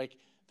 Like,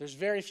 there's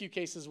very few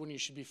cases when you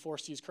should be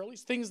forced to use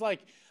curlies. Things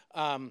like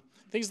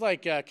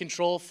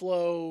control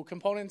flow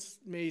components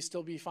may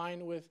still be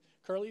fine with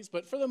curlies,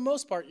 but for the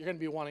most part, you're going to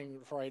be wanting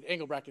to write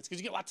angle brackets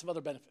because you get lots of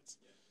other benefits.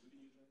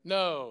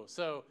 No,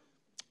 so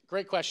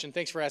great question.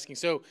 Thanks for asking.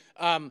 So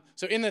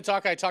in the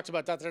talk, I talked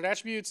about dot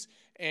attributes,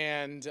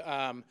 and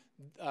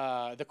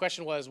the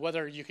question was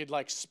whether you could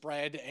like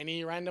spread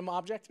any random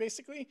object,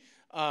 basically.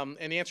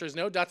 And the answer is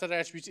no. Dot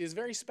attributes is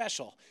very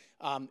special.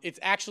 It's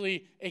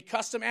actually a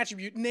custom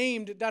attribute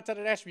named dot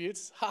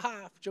attributes.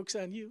 Haha, joke's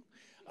on you.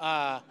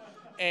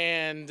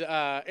 And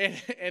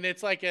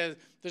it's like there's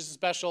a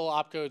special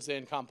opcodes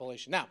in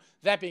compilation. Now,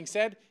 that being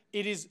said,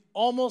 it is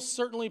almost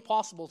certainly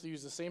possible to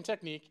use the same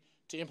technique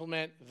to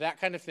implement that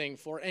kind of thing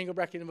for angle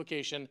bracket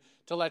invocation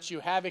to let you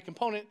have a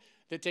component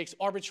that takes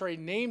arbitrary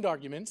named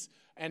arguments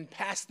and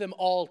pass them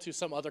all to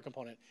some other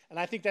component. And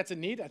I think that's a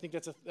need. I think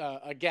that's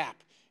a gap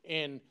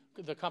in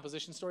the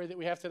composition story that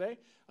we have today.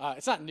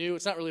 It's not new.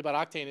 It's not really about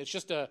Octane. It's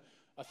just a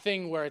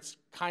thing where it's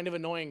kind of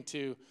annoying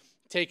to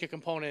take a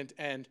component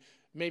and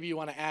maybe you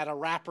want to add a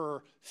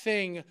wrapper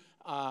thing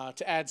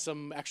to add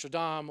some extra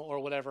DOM or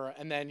whatever,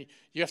 and then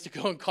you have to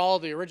go and call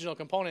the original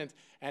component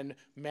and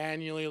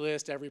manually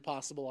list every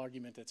possible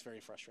argument. That's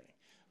very frustrating.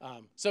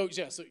 So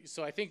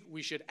I think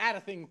we should add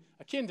a thing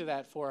akin to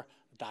that for ...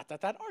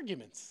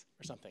 arguments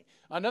or something.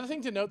 Another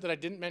thing to note that I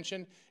didn't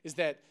mention is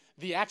that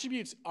the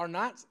attributes are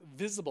not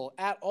visible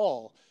at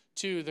all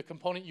to the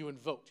component you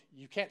invoked.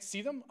 You can't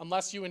see them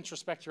unless you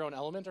introspect your own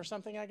element or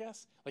something, I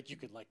guess. Like you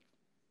could like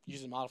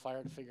use a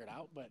modifier to figure it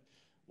out, but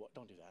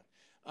don't do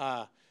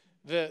that.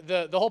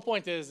 The whole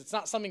point is it's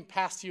not something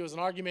passed to you as an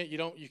argument.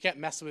 You can't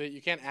mess with it.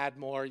 You can't add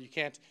more. You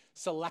can't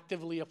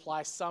selectively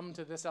apply some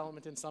to this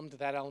element and some to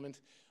that element.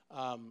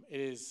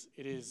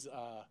 It is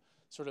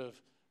sort of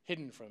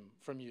hidden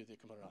from you, the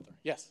component author.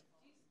 Yes.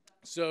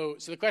 So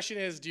the question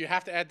is, do you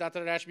have to add dot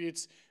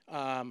attributes?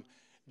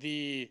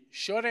 The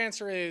short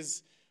answer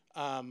is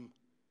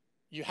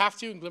you have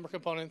to in Glimmer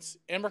components.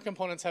 Ember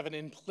components have an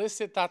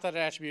implicit dot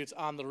attributes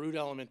on the root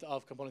element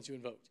of components you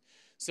invoked.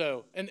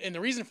 So, and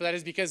the reason for that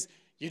is because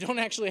you don't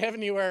actually have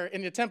anywhere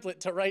in the template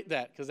to write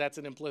that because that's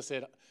an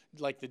implicit,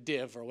 like the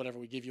div or whatever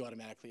we give you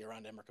automatically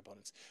around Ember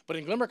components. But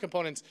in Glimmer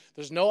components,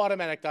 there's no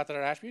automatic dot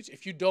attributes.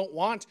 If you don't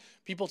want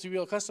people to be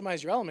able to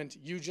customize your element,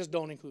 you just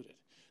don't include it.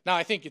 Now,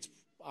 I think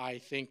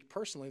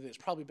personally that it's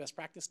probably best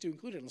practice to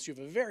include it unless you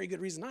have a very good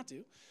reason not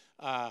to.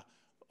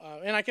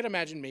 And I could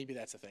imagine maybe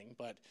that's a thing,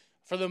 but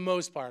for the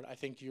most part, I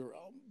think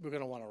we're going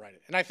to want to write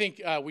it. And I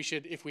think we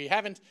should, if we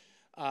haven't,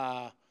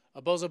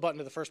 a bozo button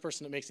to the first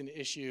person that makes an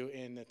issue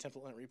in the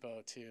template lint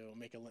repo to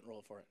make a lint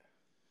roll for it.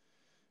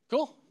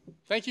 Cool.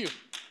 Thank you.